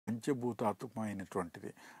పంచభూతాత్మకమైనటువంటిది,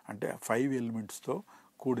 అంటే 5 ఎలిమెంట్స్తో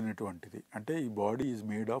కూడినటువంటిది. అంటే ఈ body is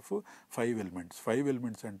made of 5 elements. 5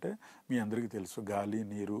 elements అంటే మీ అందరికీ తెలుసు, గాలి,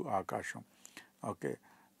 నీరు, ఆకాశం. ఓకే,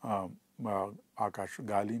 ఆకాశం,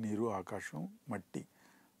 గాలి, నీరు, ఆకాశం, మట్టి,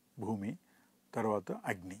 భూమి, తర్వాత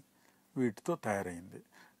అగ్ని, వీటితో తయారైంది.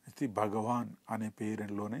 ఇది భగవాన్ అనే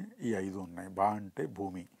పేరులోనే ఈ 5 ఉన్నాయి. బా అంటే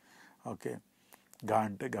భూమి, ఓకే, గా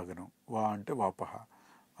అంటే గగనం, వా అంటే వాపహ,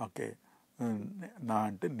 ఓకే, నా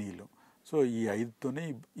అంటే నీళ్ళు. సో ఈ 5తోనే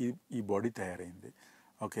ఈ బాడీ తయారైంది.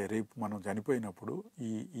 ఓకే, రేపు మనం చనిపోయినప్పుడు ఈ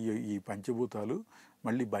ఈ ఈ పంచభూతాలు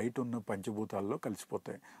మళ్ళీ బయట ఉన్న పంచభూతాల్లో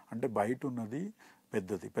కలిసిపోతాయి. అంటే బయట ఉన్నది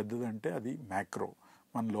పెద్దది అంటే అది మ్యాక్రో,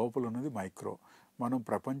 మన లోపల ఉన్నది మైక్రో. మనం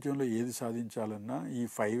ప్రపంచంలో ఏది సాధించాలన్నా ఈ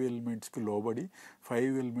 5 ఎలిమెంట్స్కి లోబడి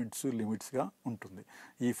 5 ఎలిమెంట్స్ లిమిట్స్గా ఉంటుంది.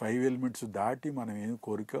 ఈ 5 ఎలిమెంట్స్ దాటి మనం ఏం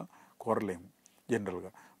కోరలేము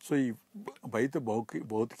జనరల్గా. సో ఈ బయట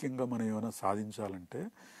భౌతికంగా మనం ఏమైనా సాధించాలంటే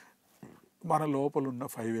మన లోపల ఉన్న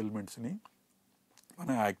 5 ఎలిమెంట్స్ని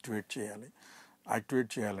మనం యాక్టివేట్ చేయాలి. యాక్టివేట్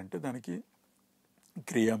చేయాలంటే దానికి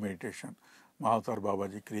క్రియా మెడిటేషన్, మహావతార్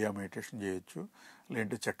బాబాజీ క్రియా మెడిటేషన్ చేయొచ్చు,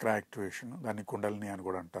 లేదంటే చక్ర యాక్టివేషన్, దాన్ని కుండలిని అని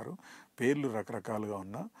కూడా అంటారు. పేర్లు రకరకాలుగా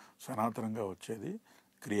ఉన్న సనాతనంగా వచ్చేది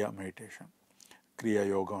క్రియా మెడిటేషన్, క్రియా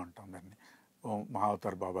యోగం అంటాం దాన్ని,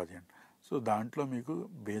 మహావతార్ బాబాజీ అంటే. సో దాంట్లో మీకు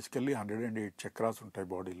బేసికల్లీ 108 చక్రాస్ ఉంటాయి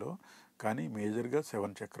బాడీలో, కానీ మేజర్గా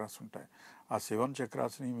 7 చక్రాస్ ఉంటాయి. ఆ 7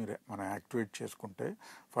 చక్రాస్ని మనం యాక్టివేట్ చేసుకుంటే,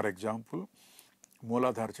 ఫర్ ఎగ్జాంపుల్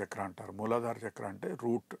మూలాధార చక్ర అంటారు. మూలాధార చక్ర అంటే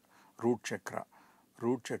రూట్ చక్ర.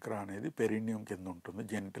 రూట్ చక్ర అనేది పెరినియం కింద ఉంటుంది,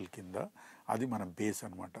 జెనిటల్ కింద, అది మన బేస్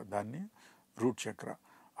అనమాట. దాన్ని రూట్ చక్ర.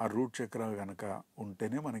 ఆ రూట్ చక్ర కనుక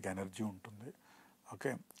ఉంటేనే మనకి ఎనర్జీ ఉంటుంది.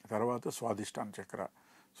 ఓకే, తర్వాత స్వాదిష్టాన చక్ర.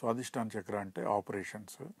 స్వాదిష్టాన చక్ర అంటే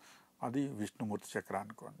ఆపరేషన్స్, అది విష్ణుమూర్తి చక్ర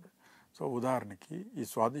అనుకోండి. సో ఉదాహరణకి ఈ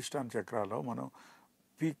స్వాదిష్టాన చక్రాలో మనం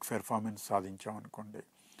పీక్ పెర్ఫార్మెన్స్ సాధించామనుకోండి,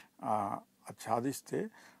 అది సాధిస్తే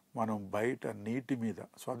మనం బయట నీటి మీద,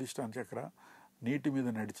 స్వాదిష్టాన చక్ర నీటి మీద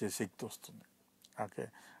నడిచే శక్తి వస్తుంది. ఓకే,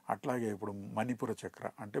 అట్లాగే ఇప్పుడు మణిపుర చక్ర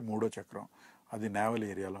అంటే 3వ చక్రం, అది నేవల్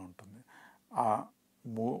ఏరియాలో ఉంటుంది. ఆ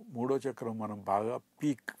 3వ చక్రం మనం బాగా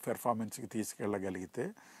పీక్ పెర్ఫార్మెన్స్కి తీసుకెళ్ళగలిగితే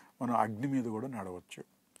మనం అగ్ని మీద కూడా నడవచ్చు.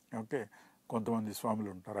 ఓకే, కొంతమంది స్వాములు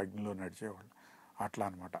ఉంటారు అగ్నిలో నడిచేవాళ్ళు, అట్లా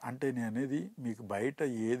అనమాట. అంటే నేను అనేది మీకు బయట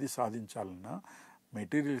ఏది సాధించాలన్నా,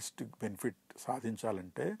 మెటీరియలిస్టిక్ బెనిఫిట్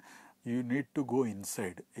సాధించాలంటే you need to go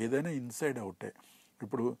inside. ఏదైనా ఇన్సైడ్ అవుటే.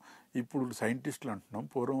 ఇప్పుడు సైంటిస్టులు అంటున్నాం,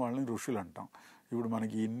 పూర్వం వాళ్ళని ఋషులు అంటాం. ఇప్పుడు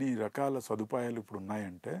మనకి ఇన్ని రకాల సదుపాయాలు ఇప్పుడు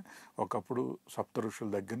ఉన్నాయంటే, ఒకప్పుడు సప్త ఋషుల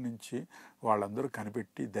దగ్గర నుంచి వాళ్ళందరూ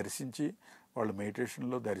కనిపెట్టి దర్శించి, వాళ్ళ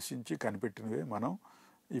మెడిటేషన్లో దర్శించి కనిపెట్టినవే మనం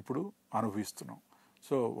ఇప్పుడు అనుభవిస్తున్నాం.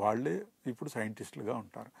 సో వాళ్ళే ఇప్పుడు సైంటిస్టులుగా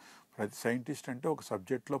ఉంటారు. ప్రతి సైంటిస్ట్ అంటే ఒక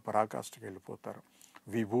సబ్జెక్ట్లో పరాకాష్ఠకి వెళ్ళిపోతారు.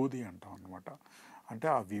 విభూది అంటాం అన్నమాట. అంటే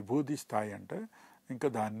ఆ విభూది స్థాయి అంటే ఇంకా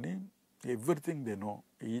దాన్ని everything they know,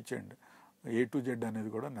 each and A to Z అనేది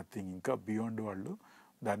కూడా నథింగ్, ఇంకా బియాండ్ వాళ్ళు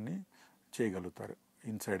దాన్ని చేయగలుగుతారు,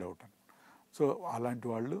 ఇన్సైడ్ అవుట్ అని. సో అలాంటి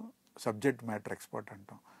వాళ్ళు సబ్జెక్ట్ మ్యాటర్ ఎక్స్పర్ట్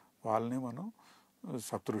అంటాం. వాళ్ళని మనం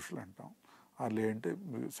సప్తఋషులు అంటాం, లేదంటే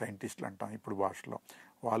సైంటిస్టులు అంటాం ఇప్పుడు భాషలో.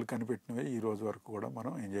 వాళ్ళు కనిపెట్టినవే ఈ రోజు వరకు కూడా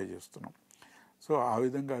మనం ఎంజాయ్ చేస్తున్నాం. సో ఆ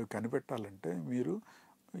విధంగా అవి కనిపెట్టాలంటే మీరు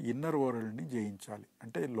ఇన్నర్ వరల్డ్ని జయించాలి,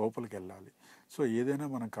 అంటే లోపలికి వెళ్ళాలి. సో ఏదైనా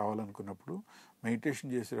మనం కావాలనుకున్నప్పుడు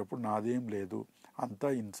మెడిటేషన్ చేసేటప్పుడు నాదేం లేదు, అంతా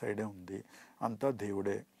ఇన్సైడే ఉంది, అంతా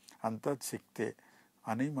దేవుడే, అంతా శక్తే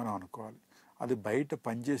అని మనం అనుకోవాలి. అది బయట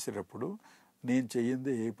పని చేసేటప్పుడు నేను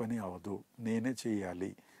చెయ్యిందే ఏ పని అవ్వదు, నేనే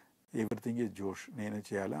చేయాలి, ఎవ్రీథింగ్ ఈజ్ జోష్, నేనే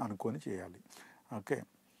చేయాలి అనుకొని చేయాలి. ఓకే,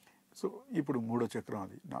 సో ఇప్పుడు 3వ చక్రం,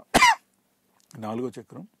 అది 4వ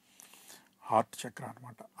చక్రం హార్ట్ చక్ర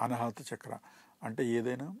అనమాట. అనాహత చక్ర అంటే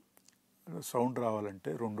ఏదైనా సౌండ్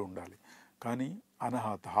రావాలంటే 2 ఉండాలి, కానీ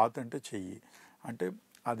అనాహత, హాత్ అంటే చెయ్యి, అంటే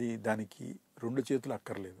అది దానికి 2 చేతులు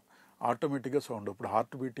అక్కర్లేదు, ఆటోమేటిక్గా సౌండ్. ఇప్పుడు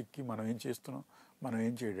హార్ట్ బీటింగ్కి మనం ఏం చేస్తున్నాం, మనం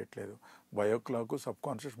ఏం చేయట్లేదు, బయోక్లాక్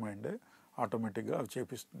సబ్కాన్షియస్ మైండే ఆటోమేటిక్గా అవి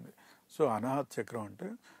చేపిస్తుంది. సో అనాహత చక్రం అంటే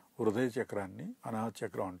హృదయ చక్రాన్ని అనాహత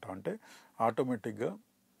చక్రం అంటాం. అంటే ఆటోమేటిక్గా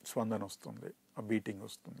స్పందన వస్తుంది, ఆ బీటింగ్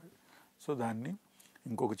వస్తుంది. సో దాన్ని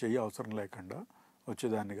ఇంకొక చెయ్యి అవసరం లేకుండా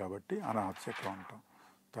వచ్చేదాన్ని కాబట్టి అనాహత చక్రం అంటాం.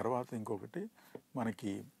 తర్వాత ఇంకొకటి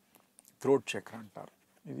మనకి థ్రోట్ చక్ర అంటారు.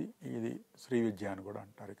 ఇది శ్రీ విద్య అని కూడా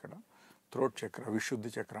అంటారు. ఇక్కడ థ్రోట్ చక్ర, విశుద్ధి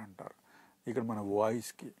చక్ర అంటారు. ఇక్కడ మన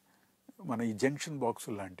వాయిస్కి, మన ఈ జంక్షన్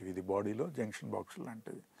బాక్సులు లాంటివి, ఇది బాడీలో జంక్షన్ బాక్సులు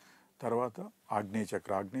లాంటివి. తర్వాత ఆగ్నేయ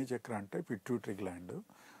చక్ర. ఆగ్నేయ చక్ర అంటే పిట్యూటరీ గ్లాండ్.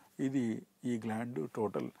 ఈ గ్లాండ్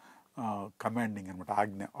టోటల్ కమాండింగ్ అనమాట.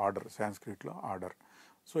 ఆజ్ఞ, ఆర్డర్, సాంస్క్రిట్లో ఆర్డర్.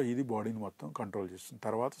 సో ఇది బాడీని మొత్తం కంట్రోల్ చేస్తుంది.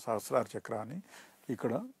 తర్వాత సహస్రార చక్ర అని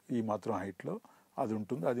ఇక్కడ ఈ మాత్రం హైట్లో అది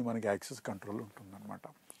ఉంటుంది, అది మనకి యాక్సెస్ కంట్రోల్ ఉంటుంది అనమాట.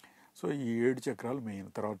 సో ఈ 7 చక్రాలు మెయిన్.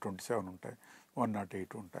 తర్వాత 27 ఉంటాయి.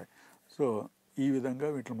 108 ఉంటాయి. సో ఈ విధంగా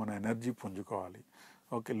వీటిలో మనం ఎనర్జీ పుంజుకోవాలి.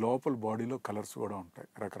 ఓకే, లోపల బాడీలో కలర్స్ కూడా ఉంటాయి,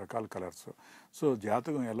 రకరకాల కలర్స్. సో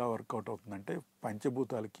జాతకం ఎలా వర్కౌట్ అవుతుందంటే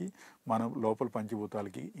పంచభూతాలకి మనం లోపల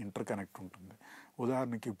పంచభూతాలకి ఇంటర్ కనెక్ట్ ఉంటుంది.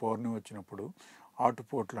 ఉదాహరణకి పౌర్ణమి వచ్చినప్పుడు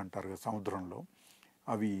ఆటుపోట్లు అంటారు కదా సముద్రంలో,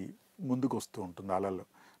 అవి ముందుకు వస్తూ ఉంటుంది, అలలు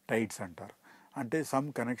టైడ్స్ అంటారు. అంటే సమ్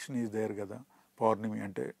కనెక్షన్ ఈజ్ దేర్ కదా. పౌర్ణమి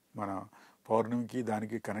అంటే మన పౌర్ణమికి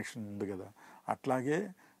దానికి కనెక్షన్ ఉంది కదా. అట్లాగే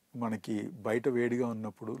మనకి బయట వేడిగా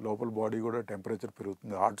ఉన్నప్పుడు లోపల బాడీ కూడా టెంపరేచర్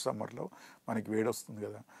పెరుగుతుంది. హాట్ సమ్మర్లో మనకి వేడి వస్తుంది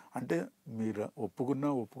కదా. అంటే మీరు ఒప్పుకున్నా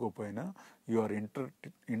ఒప్పుకోకపోయినా you are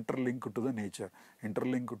interlink to the nature,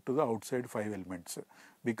 interlink to the out side 5 elements.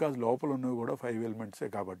 Because లోపల ఉన్నవి కూడా 5 ఎలిమెంట్సే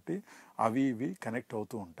కాబట్టి అవి ఇవి కనెక్ట్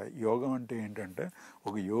అవుతూ ఉంటాయి. యోగం అంటే ఏంటంటే,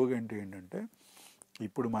 ఒక యోగ అంటే ఏంటంటే,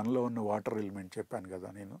 ఇప్పుడు మనలో ఉన్న వాటర్ ఎలిమెంట్ చెప్పాను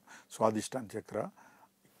కదా నేను, స్వాదిష్టాన చక్ర,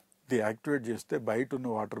 ఇది యాక్టివేట్ చేస్తే బయట ఉన్న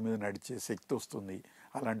వాటర్ మీద నడిచే శక్తి వస్తుంది.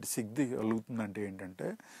 అలాంటి శక్తి కలుగుతుందంటే ఏంటంటే,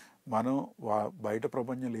 మనం బయట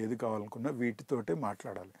ప్రపంచంలో ఏది కావాలనుకున్నా వీటితోటే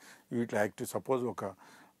మాట్లాడాలి. వీటిలో యాక్టివ్, సపోజ్ ఒక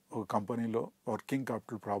కంపెనీలో వర్కింగ్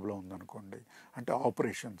క్యాపిటల్ ప్రాబ్లం ఉందనుకోండి, అంటే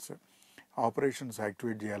ఆపరేషన్స్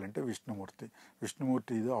యాక్టివేట్ చేయాలంటే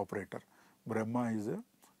Vishnumurthy is the operator, Brahma is the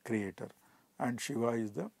creator and Shiva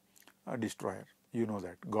is the destroyer. You know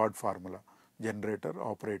that God formula, generator,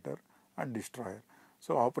 operator and destroyer.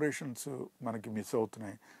 So operations మనకి మిస్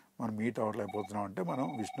అవుతున్నాయి, మనం మీట్ అవ్వలేకపోతున్నాం అంటే మనం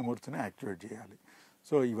విష్ణుమూర్తిని యాక్టివేట్ చేయాలి.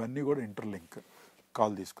 సో ఇవన్నీ కూడా ఇంటర్లింక్.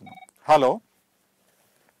 కాల్ తీసుకుందాం. హలో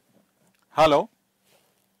హలో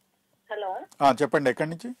హలో, చెప్పండి, ఎక్కడి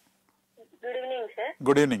నుంచి? Good evening sir.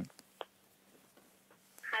 Good evening,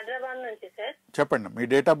 Hyderabad నుంచి సార్. చెప్పండి మీ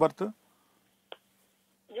date of birth.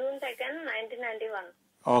 June 2nd, 1991.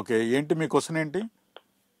 Okay, ఏంటి మీ క్వశ్చన్ ఏంటి?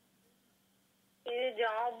 ఇది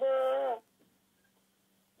జాబ్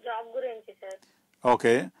గురించి సార్.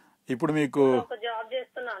 ఓకే, ఇప్పుడు మీకు ఒక జాబ్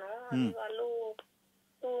చేస్తున్నాను, వాళ్ళు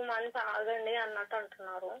 2 months ఆగండి అన్నట్టు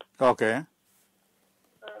అంటున్నారు. ఓకే,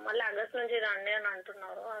 మళ్ళీ ఆగస్ట్ నుంచి రండి అని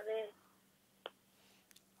అంటున్నారు. అదే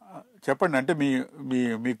చెప్పండి, అంటే మీ మీ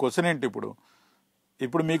మీ క్వశ్చన్ ఏంటి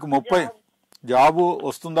ఇప్పుడు మీకు 30 జాబు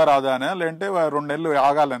వస్తుందా రాదా అనే, లేదంటే 2 నెలలు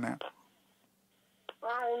ఆగాలనే?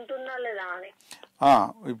 ఉంటుందా లేదా అని.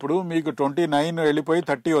 ఇప్పుడు మీకు 29 వెళ్ళిపోయి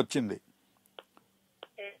 30 వచ్చింది,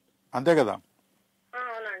 అంతే కదా?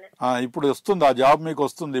 అవునండి. ఇప్పుడు వస్తుంది ఆ జాబ్, మీకు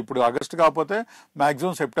వస్తుంది. ఇప్పుడు ఆగస్ట్ కాకపోతే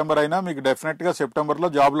మాక్సిమం సెప్టెంబర్ అయినా మీకు డెఫినెట్గా సెప్టెంబర్లో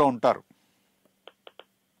జాబ్లో ఉంటారు.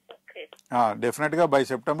 డెఫినెట్గా బై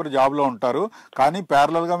సెప్టెంబర్ జాబ్లో ఉంటారు. కానీ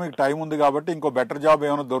ప్యారలల్గా మీకు టైం ఉంది కాబట్టి ఇంకో బెటర్ జాబ్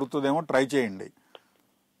ఏమైనా దొరుకుతుందేమో ట్రై చేయండి.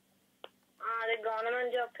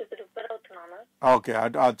 గవర్నమెంట్ జాబ్ ప్రిపేర్ అవుతున్నాను. ఓకే,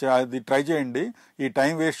 అది ట్రై చేయండి. ఈ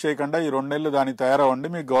టైం వేస్ట్ చేయకుండా ఈ 2 నెలలు దానికి తయారవ్వండి.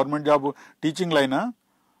 మీకు గవర్నమెంట్ జాబ్ టీచింగ్ లైనా?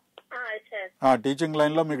 టీచింగ్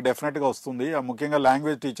లైన్లో మీకు డెఫినెట్గా వస్తుంది. ముఖ్యంగా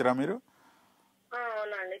లాంగ్వేజ్ టీచరా మీరు?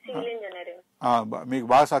 అవునండి, సివిల్ ఇంజనీరింగ్. మీకు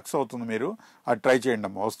బాగా సక్సెస్ అవుతుంది. మీరు అది ట్రై చేయండి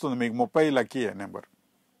అమ్మా, వస్తుంది మీకు. 30 లక్కీ నెంబర్.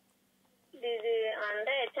 ఇది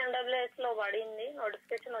అంటే HMWS లో పడింది,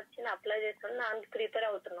 నోటిఫికేషన్ వచ్చింది, అప్లై చేస్తాను, దానికి ప్రిపేర్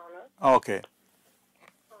అవుతున్నాను. ఓకే,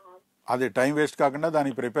 అది టైం వేస్ట్ కాకుండా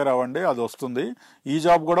దానికి ప్రిపేర్ అవ్వండి, అది వస్తుంది. ఈ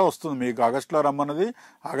జాబ్ కూడా వస్తుంది మీకు. ఆగస్టులో రమ్మన్నది,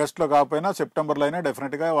 ఆగస్టులో కాకపోయినా సెప్టెంబర్లో అయినా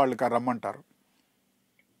డెఫినెట్గా వాళ్ళకి రమ్మంటారు.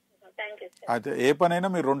 అయితే ఏ పనైనా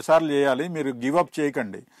మీరు 2 సార్లు చేయాలి, మీరు గివప్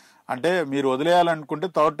చేయకండి. అంటే మీరు వదిలేయాలనుకుంటే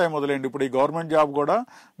 3rd టైం వదిలేయండి. ఇప్పుడు ఈ గవర్నమెంట్ జాబ్ కూడా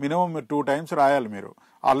మినిమం మీరు 2 times రాయాలి. మీరు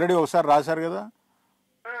ఆల్రెడీ ఒకసారి రాశారు కదా,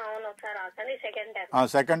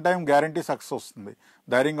 సెకండ్ టైం గ్యారంటీ సక్సెస్ వస్తుంది.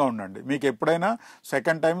 ధైర్యంగా ఉండండి. మీకు ఎప్పుడైనా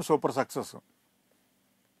second time super success.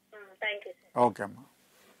 Okay అమ్మా.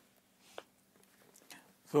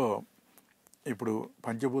 సో ఇప్పుడు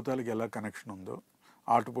పంచభూతాలకి ఎలా కనెక్షన్ ఉందో,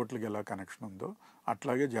 ఆటుపోట్లకి ఎలా కనెక్షన్ ఉందో,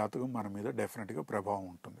 అట్లాగే జాతకం మన మీద డెఫినెట్గా ప్రభావం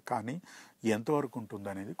ఉంటుంది. కానీ ఎంతవరకు ఉంటుంది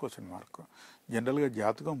అనేది క్వశ్చన్ మార్క్. జనరల్గా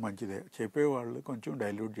జాతకం మంచిదే, చెప్పేవాళ్ళు కొంచెం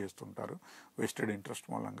డైల్యూట్ చేస్తుంటారు వెస్టెడ్ ఇంట్రెస్ట్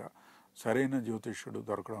మూలంగా. సరైన జ్యోతిష్యుడు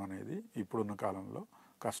దొరకడం అనేది ఇప్పుడున్న కాలంలో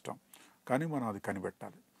కష్టం, కానీ మనం అది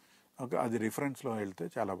కనిపెట్టాలి. ఓకే, అది రిఫరెన్స్లో వెళ్తే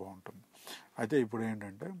చాలా బాగుంటుంది. అయితే ఇప్పుడు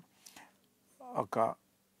ఏంటంటే ఒక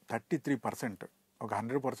 33%, ఒక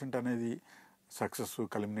 100% అనేది సక్సెస్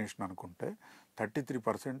కల్మినేషన్ అనుకుంటే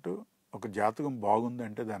 33% ఒక జాతకం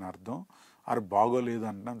బాగుందంటే దాని అర్థం, అది బాగోలేదు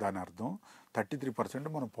అన్న దాని అర్థం 33%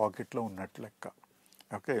 మన పాకెట్లో ఉన్నట్టు లెక్క.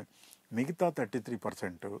 ఓకే, మిగతా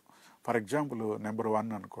 33%, ఫర్ ఎగ్జాంపుల్ నెంబర్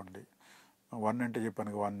 1 అనుకోండి. 1 అంటే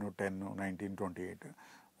చెప్పాను 1, 10, 19, 28.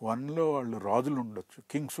 1లో వాళ్ళు రాజులు ఉండొచ్చు,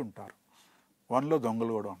 కింగ్స్ ఉంటారు. 1లో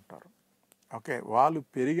దొంగలు కూడా ఉంటారు. ఓకే, వాళ్ళు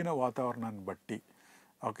పెరిగిన వాతావరణాన్ని బట్టి,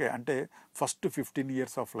 ఓకే, అంటే first 15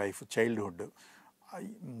 years of life, childhood,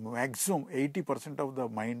 maximum 80% of the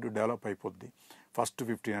mind develop అయిపోద్ది ఫస్ట్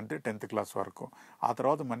 15, అంటే 10th class వరకు. ఆ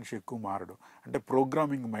తర్వాత మనిషి ఎక్కువ మారడు. అంటే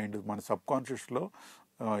ప్రోగ్రామింగ్ మైండ్ మన సబ్కాన్షియస్లో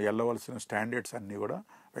వెళ్ళవలసిన స్టాండర్డ్స్ అన్నీ కూడా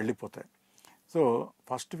వెళ్ళిపోతాయి. So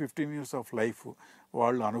first 15 years of life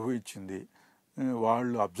వాళ్ళు అనుభవించింది,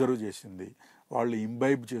 వాళ్ళు అబ్జర్వ్ చేసింది, వాళ్ళు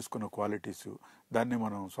ఇంబైబ్ చేసుకున్న క్వాలిటీసు, దాన్ని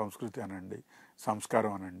మనం సంస్కృతి అనండి,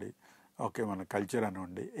 సంస్కారం అనండి, ఓకే మన కల్చర్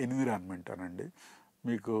అనండి, ఎన్విరాన్మెంట్ అనండి,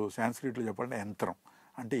 మీకు సాంస్క్రిట్లో చెప్పాలంటే యంత్రం,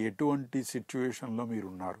 అంటే ఎటువంటి సిచ్యువేషన్లో మీరు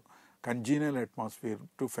ఉన్నారు, కంజీనియల్ అట్మాస్ఫియర్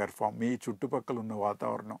టు పెర్ఫామ్, మీ చుట్టుపక్కల ఉన్న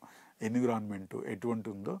వాతావరణం ఎన్విరాన్మెంటు ఎటువంటి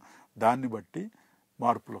ఉందో దాన్ని బట్టి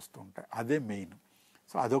మార్పులు వస్తూ ఉంటాయి. అదే మెయిన్.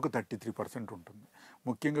 సో అదొక 33% ఉంటుంది.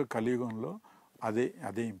 ముఖ్యంగా కలియుగంలో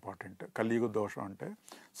అదే ఇంపార్టెంట్. కలియుగ దోషం అంటే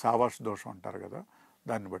సావాస దోషం అంటారు కదా,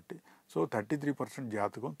 దాన్ని బట్టి. సో 33%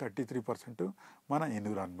 జాతకం, 33% మన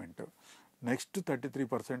ఎన్విరాన్మెంట్. నెక్స్ట్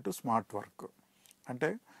 33% స్మార్ట్ వర్క్, అంటే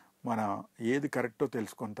మన ఏది కరెక్టో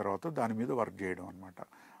తెలుసుకున్న తర్వాత దాని మీద వర్క్ చేయడం అనమాట.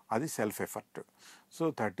 అది సెల్ఫ్ ఎఫర్ట్. సో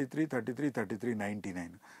 33,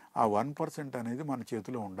 99. ఆ 1% అనేది మన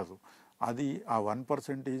చేతిలో ఉండదు. అది ఆ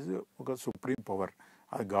 1% ఈజ్ ఒక సుప్రీం పవర్.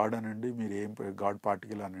 అది గాడ్ అనండి, మీరు ఏం గాడ్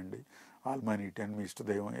పార్టికల్ అనండి, ఆల్మైటీ అని మీ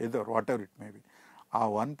ఇష్టదైవం, ఏదో what ever it may be. ఆ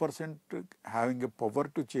 1% having a power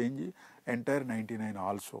to change entire 99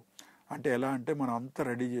 also. అంటే ఎలా అంటే మనం అంతా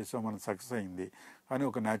రెడీ చేసాం, మనం సక్సెస్ అయింది, కానీ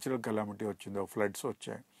ఒక న్యాచురల్ కెలామిటీ వచ్చింది, ఒక ఫ్లడ్స్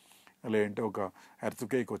వచ్చాయి, లేదంటే ఒక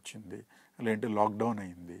ఎర్త్క్వేక్ వచ్చింది, లేదంటే లాక్డౌన్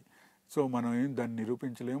అయింది. సో మనం ఏం దాన్ని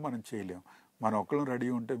నిరూపించలేము, మనం చేయలేము. మనం ఒక్కళ్ళం రెడీ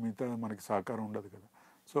ఉంటే మిగతా మనకి సహకారం ఉండదు కదా.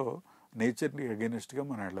 సో నేచర్ని అగెనిస్ట్గా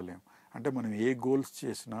మనం వెళ్ళలేము. అంటే మనం ఏ గోల్స్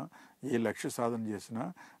చేసినా, ఏ లక్ష్య సాధన చేసినా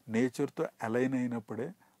నేచర్తో అలైన్ అయినప్పుడే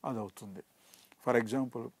అది అవుతుంది. ఫర్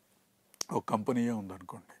ఎగ్జాంపుల్ ఒక కంపెనీయే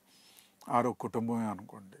ఉందనుకోండి, ఆరో కుటుంబమే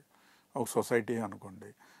అనుకోండి, ఒక సొసైటీ అనుకోండి,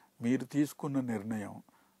 మీరు తీసుకున్న నిర్ణయం,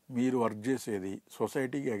 మీరు వర్క్ చేసేది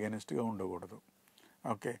సొసైటీకి అగెనిస్ట్గా ఉండకూడదు.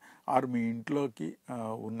 ఓకే, ఆర్ మీ ఇంట్లోకి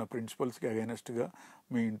ఉన్న ప్రిన్సిపల్స్కి అగెనిస్ట్గా,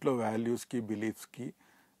 మీ ఇంట్లో వాల్యూస్కి, బిలీఫ్స్కి,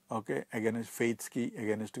 ఓకే అగెనిస్ట్, ఫెయిత్స్కి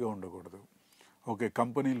అగెనిస్ట్గా ఉండకూడదు. ఓకే,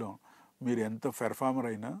 కంపెనీలో మీరు ఎంత పెర్ఫార్మర్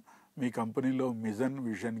అయినా మీ కంపెనీలో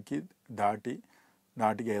విజన్కి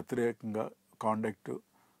దాటికి వ్యతిరేకంగా కాండక్ట్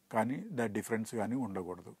కానీ డిఫరెన్స్ కానీ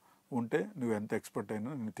ఉండకూడదు. ఉంటే నువ్వు ఎంత ఎక్స్పర్ట్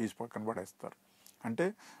అయినా నిన్ను తీసి పక్కన పడేస్తారు. అంటే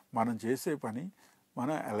మనం చేసే పని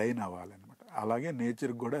మనం అలైన్ అవ్వాలన్నమాట. అలాగే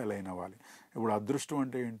నేచర్కి కూడా అలైన్ అవ్వాలి. ఇప్పుడు అదృష్టం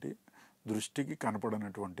అంటే ఏంటి? దృష్టికి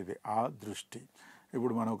కనపడనటువంటిది ఆ దృష్టి.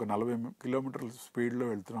 ఇప్పుడు మనం ఒక 40 kilometers స్పీడ్లో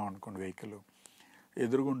వెళ్తున్నాం అనుకోండి వెహికల్,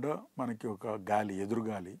 ఎదురుగుండా మనకి ఒక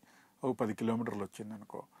ఎదురుగాలి ఒక 10 kilometers వచ్చింది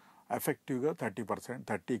అనుకో, ఎఫెక్టివ్గా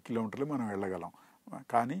 30 kilometers మనం వెళ్ళగలం.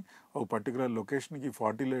 కానీ ఒక పర్టికులర్ లొకేషన్కి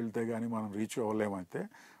 40లో వెళ్తే కానీ మనం రీచ్ అవ్వలేమైతే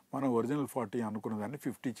మనం ఒరిజినల్ 40 అనుకున్న దాన్ని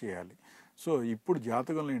 50 చేయాలి. సో ఇప్పుడు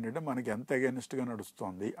జాతకంలో ఏంటంటే మనకి ఎంత అగెనిస్ట్గా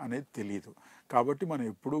నడుస్తుంది అనేది తెలియదు. కాబట్టి మనం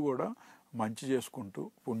ఎప్పుడూ కూడా మంచి చేసుకుంటూ,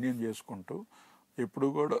 పుణ్యం చేసుకుంటూ, ఎప్పుడూ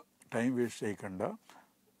కూడా టైం వేస్ట్ చేయకుండా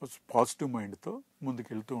పాజిటివ్ మైండ్తో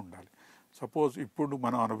ముందుకెళ్తూ ఉండాలి. సపోజ్ ఇప్పుడు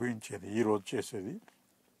మనం అనుభవించేది, ఈరోజు చేసేది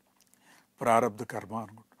ప్రారబ్ధ కర్మ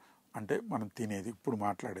అనుకుంటాం. అంటే మనం తినేది, ఇప్పుడు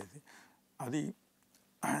మాట్లాడేది, అది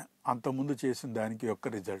అంతకుముందు చేసిన దానికి యొక్క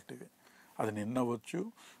రిజల్ట్ ఇది. అది నిన్న అవ్వచ్చు,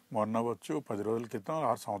 మొన్న అవ్వచ్చు, 10 రోజుల క్రితం,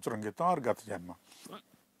 6 సంవత్సరం క్రితం, 6 గత జన్మ.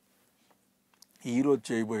 ఈరోజు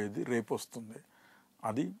చేయబోయేది రేపు వస్తుంది,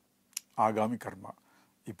 అది ఆగామి కర్మ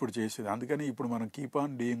ఇప్పుడు చేసేది. అందుకని ఇప్పుడు మనం కీప్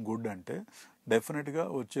ఆన్ డూయింగ్ గుడ్ అంటే డెఫినెట్గా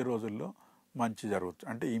వచ్చే రోజుల్లో మంచి జరగవచ్చు.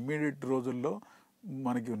 అంటే ఇమ్మీడియట్ రోజుల్లో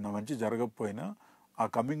మనకి మంచి జరగకపోయినా ఆ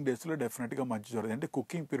కమింగ్ డేస్లో డెఫినెట్గా మంచి జరుగుతుంది. అంటే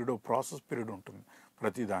కుకింగ్ పీరియడ్, ప్రాసెస్ పీరియడ్ ఉంటుంది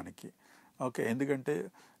ప్రతిదానికి. ఓకే, ఎందుకంటే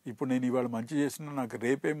ఇప్పుడు నేను ఇవాళ మంచి చేసినా నాకు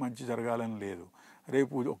రేపే మంచి జరగాలని లేదు.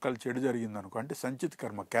 రేపు ఒకళ్ళు చెడు జరిగింది అనుకో, అంటే సంచిత్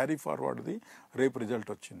కర్మ, క్యారీ ఫార్వర్డ్ది రేపు రిజల్ట్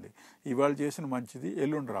వచ్చింది. ఇవాళ చేసిన మంచిది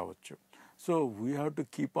ఎల్లుండి రావచ్చు. So we have to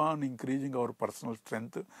keep on increasing our personal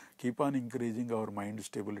strength, keep on increasing our mind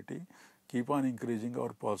stability, keep on increasing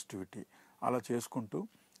hour positivity. అలా చేసుకుంటూ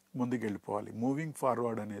ముందుకు వెళ్ళిపోవాలి. మూవింగ్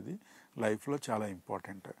ఫార్వర్డ్ అనేది లైఫ్లో చాలా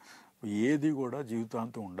ఇంపార్టెంట్. ఏది కూడా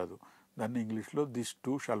జీవితాంతం ఉండదు. దాన్ని ఇంగ్లీష్లో దిస్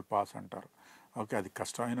టూ షాల్ పాస్ అంటారు. ఓకే, అది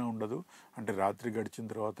కష్టమైనా ఉండదు. అంటే రాత్రి గడిచిన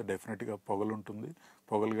తర్వాత డెఫినెట్గా పొగలు ఉంటుంది,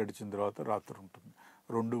 పొగలు గడిచిన తర్వాత రాత్రి ఉంటుంది,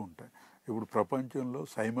 రెండు ఉంటాయి. ఇప్పుడు ప్రపంచంలో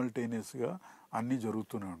సైమల్టేనియస్గా అన్నీ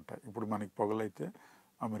జరుగుతూనే ఉంటాయి. ఇప్పుడు మనకి పొగలైతే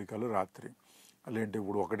అమెరికాలో రాత్రి, లేదంటే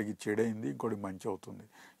ఇప్పుడు ఒకటికి చెడైంది, ఇంకోటి మంచి అవుతుంది.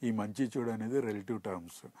 ఈ మంచి చెడు అనేది రిలేటివ్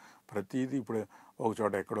టర్మ్స్. ప్రతిదీ ఇప్పుడు ఒక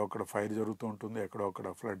చోట ఎక్కడొక్కడ ఫైర్ జరుగుతూ ఉంటుంది, ఎక్కడొక్కడ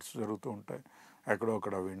ఫ్లడ్స్ జరుగుతూ ఉంటాయి,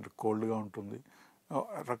 ఎక్కడొక్కడ వింటర్ కోల్డ్గా ఉంటుంది,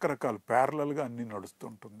 రకరకాల ప్యారలల్గా అన్నీ నడుస్తూ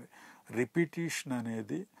ఉంటుంది. రిపిటేషన్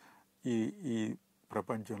అనేది ఈ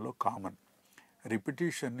ప్రపంచంలో కామన్.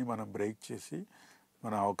 రిపిటేషన్ని మనం బ్రేక్ చేసి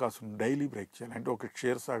మన అవకాశం డైలీ బ్రేక్ చేయాలి. అంటే ఒక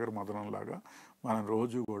క్షీరసాగర్ మదనంలాగా మనం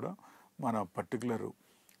రోజు కూడా మన పర్టికులర్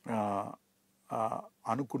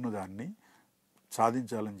అనుకున్న దాన్ని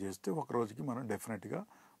సాధించాలని చేస్తే ఒక రోజుకి మనం డెఫినెట్గా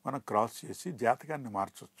మనం క్రాస్ చేసి జాతకాన్ని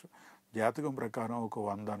మార్చవచ్చు. జాతకం ప్రకారం ఒక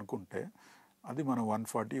 100 అనుకుంటే అది మనం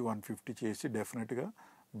 140, 150 చేసి డెఫినెట్గా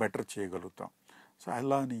బెటర్ చేయగలుగుతాం. సో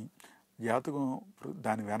అలా అని జాతకం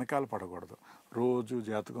దాని వెనకాల పడకూడదు. రోజు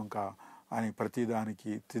జాతకం అని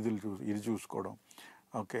ప్రతిదానికి తిథులు ఇది చూసుకోవడం.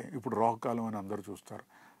 ఓకే, ఇప్పుడు రాహుకాలం అని అందరూ చూస్తారు.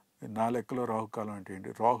 నా లెక్కలో రాహుకాలం అంటే ఏంటి?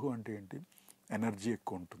 రాహు అంటే ఏంటి? ఎనర్జీ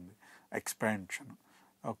ఎక్కువ ఉంటుంది, ఎక్స్పాన్షన్.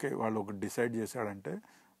 ఓకే, వాళ్ళు ఒకటి డిసైడ్ చేశాడంటే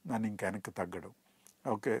దాన్ని ఇంక వెనక్కి తగ్గడం.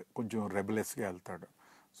 ఓకే, కొంచెం రెబలెస్గా వెళ్తాడు.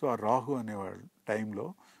 సో ఆ రాహు అనేవాళ్ళు టైంలో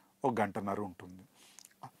 1 గంటన్నర ఉంటుంది.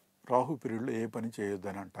 రాహు పీరియడ్లో ఏ పని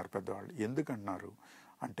చేయొద్దని అంటారు పెద్దవాళ్ళు. ఎందుకంటున్నారు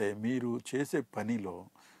అంటే మీరు చేసే పనిలో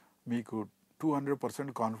మీకు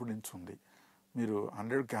 200% కాన్ఫిడెన్స్ ఉంది. మీరు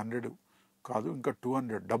 100కి 100 కాదు, ఇంకా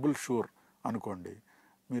 200 డబుల్ షూర్ అనుకోండి.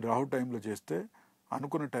 మీరు రాహు టైంలో చేస్తే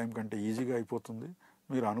అనుకున్న టైం కంటే ఈజీగా అయిపోతుంది.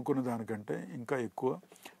 మీరు అనుకున్న దానికంటే ఇంకా ఎక్కువ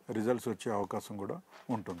రిజల్ట్స్ వచ్చే అవకాశం కూడా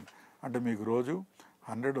ఉంటుంది. అంటే మీకు రోజు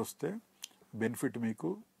 100 వస్తే బెనిఫిట్ మీకు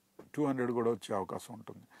 200 కూడా వచ్చే అవకాశం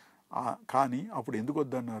ఉంటుంది. కానీ అప్పుడు ఎందుకు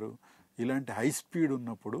వద్దన్నారు? ఇలాంటి హై స్పీడ్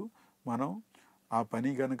ఉన్నప్పుడు మనం ఆ పని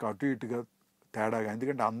కనుక అటు ఇటుగా తేడాగా,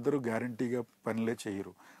 ఎందుకంటే అందరూ గ్యారంటీగా పనులే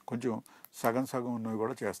చేయరు, కొంచెం సగం సగం ఉన్నవి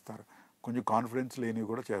కూడా చేస్తారు, కొంచెం కాన్ఫిడెన్స్ లేనివి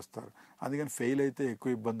కూడా చేస్తారు. అందుకని ఫెయిల్ అయితే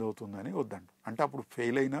ఎక్కువ ఇబ్బంది అవుతుందని వద్దంట. అంటే అప్పుడు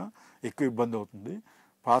ఫెయిల్ అయినా ఎక్కువ ఇబ్బంది అవుతుంది,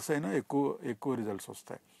 పాస్ అయినా ఎక్కువ రిజల్ట్స్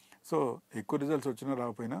వస్తాయి. సో ఎక్కువ రిజల్ట్స్ వచ్చినా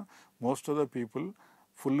రాకపోయినా మోస్ట్ ఆఫ్ ద పీపుల్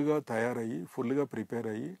ఫుల్గా తయారయ్యి ఫుల్గా ప్రిపేర్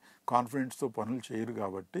అయ్యి కాన్ఫిడెన్స్తో పనులు చేయరు.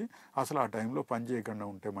 కాబట్టి అసలు ఆ టైంలో పని చేయకుండా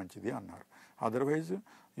ఉంటే మంచిది అన్నారు. Otherwise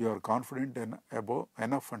you are confident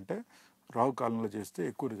enough అంటే రాహు కాలంలో చేస్తే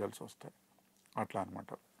ఎక్కువ రిజల్ట్స్ వస్తాయి. అట్లా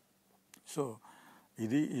అనమాట. సో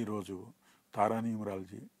ఇది ఈరోజు తారా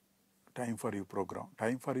numerology time for you programme.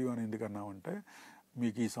 Time for you అని ఎందుకన్నామంటే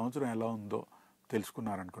మీకు ఈ సంవత్సరం ఎలా ఉందో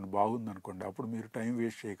తెలుసుకున్నారనుకోండి, బాగుందనుకోండి, అప్పుడు మీరు టైం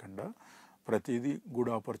వేస్ట్ చేయకుండా ప్రతిదీ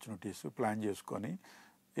గుడ్ ఆపర్చునిటీస్ ప్లాన్ చేసుకొని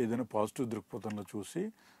ఏదైనా పాజిటివ్ దృక్పథంలో చూసి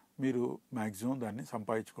మీరు మ్యాక్సిమం దాన్ని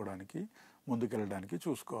సంపాదించుకోవడానికి ముందుకెళ్ళడానికి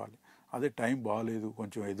చూసుకోవాలి. అదే టైం బాగాలేదు,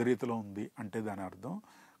 కొంచెం ఎదురీతలో ఉంది అంటే దాని అర్థం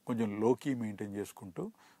కొంచెం లోకీ మెయింటైన్ చేసుకుంటూ,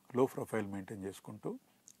 లో ప్రొఫైల్ మెయింటైన్ చేసుకుంటూ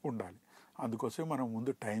ఉండాలి. అందుకోసం మనం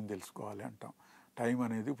ముందు టైం తెలుసుకోవాలి అంటాం. టైం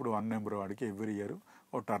అనేది ఇప్పుడు 1 నెంబర్ వాడికి ఎవ్రీ ఇయర్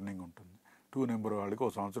ఓ టర్నింగ్ ఉంటుంది, 2 నెంబర్ వాడికి ఓ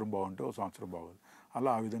సంవత్సరం బాగుంటే ఓ సంవత్సరం బాగోదు.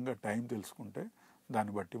 అలా ఆ విధంగా టైం తెలుసుకుంటే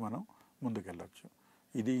దాన్ని బట్టి మనం ముందుకెళ్ళచ్చు.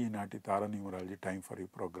 ఇది ఈనాటి తారా numerology time for you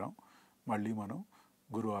programme. మళ్ళీ మనం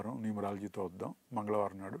గురువారం న్యూమరాలజీతో వద్దాం,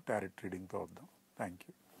 మంగళవారం నాడు టారెట్ రీడింగ్తో వద్దాం. Thank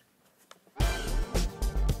you.